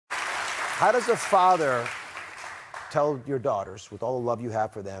How does a father tell your daughters, with all the love you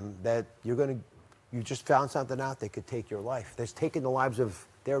have for them, that you just found something out that could take your life, that's taken the lives of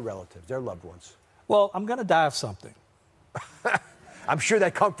their relatives, their loved ones? Well, I'm going to die of something. I'm sure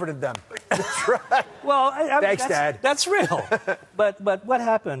that comforted them. That's right. Well, thanks, Dad. That's real. but what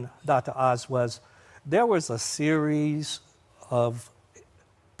happened, Dr. Oz, was there was a series of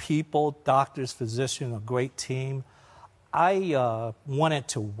people, doctors, physicians, a great team. I wanted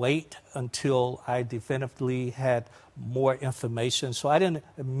to wait until I definitively had more information, so I didn't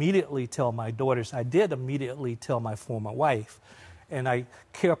immediately tell my daughters. I did immediately tell my former wife, and I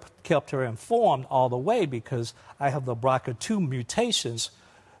kept her informed all the way because I have the BRCA2 mutations.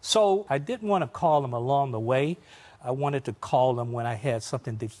 So I didn't want to call them along the way. I wanted to call them when I had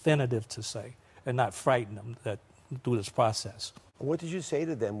something definitive to say and not frighten them through this process. What did you say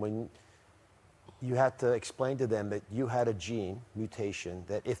to them when you had to explain to them that you had a gene mutation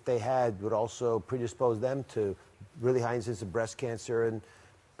that, if they had, would also predispose them to really high incidence of breast cancer and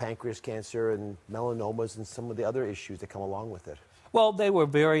pancreas cancer and melanomas and some of the other issues that come along with it? Well, they were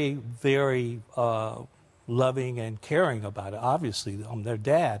very, very loving and caring about it. Obviously, I'm their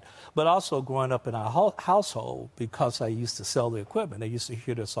dad, but also growing up in our household, because I used to sell the equipment, they used to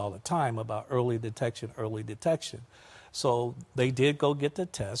hear this all the time about early detection, early detection. So they did go get the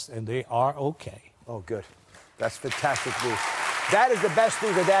test, and they are okay. Oh, good. That's fantastic news. That is the best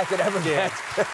news a dad could ever get.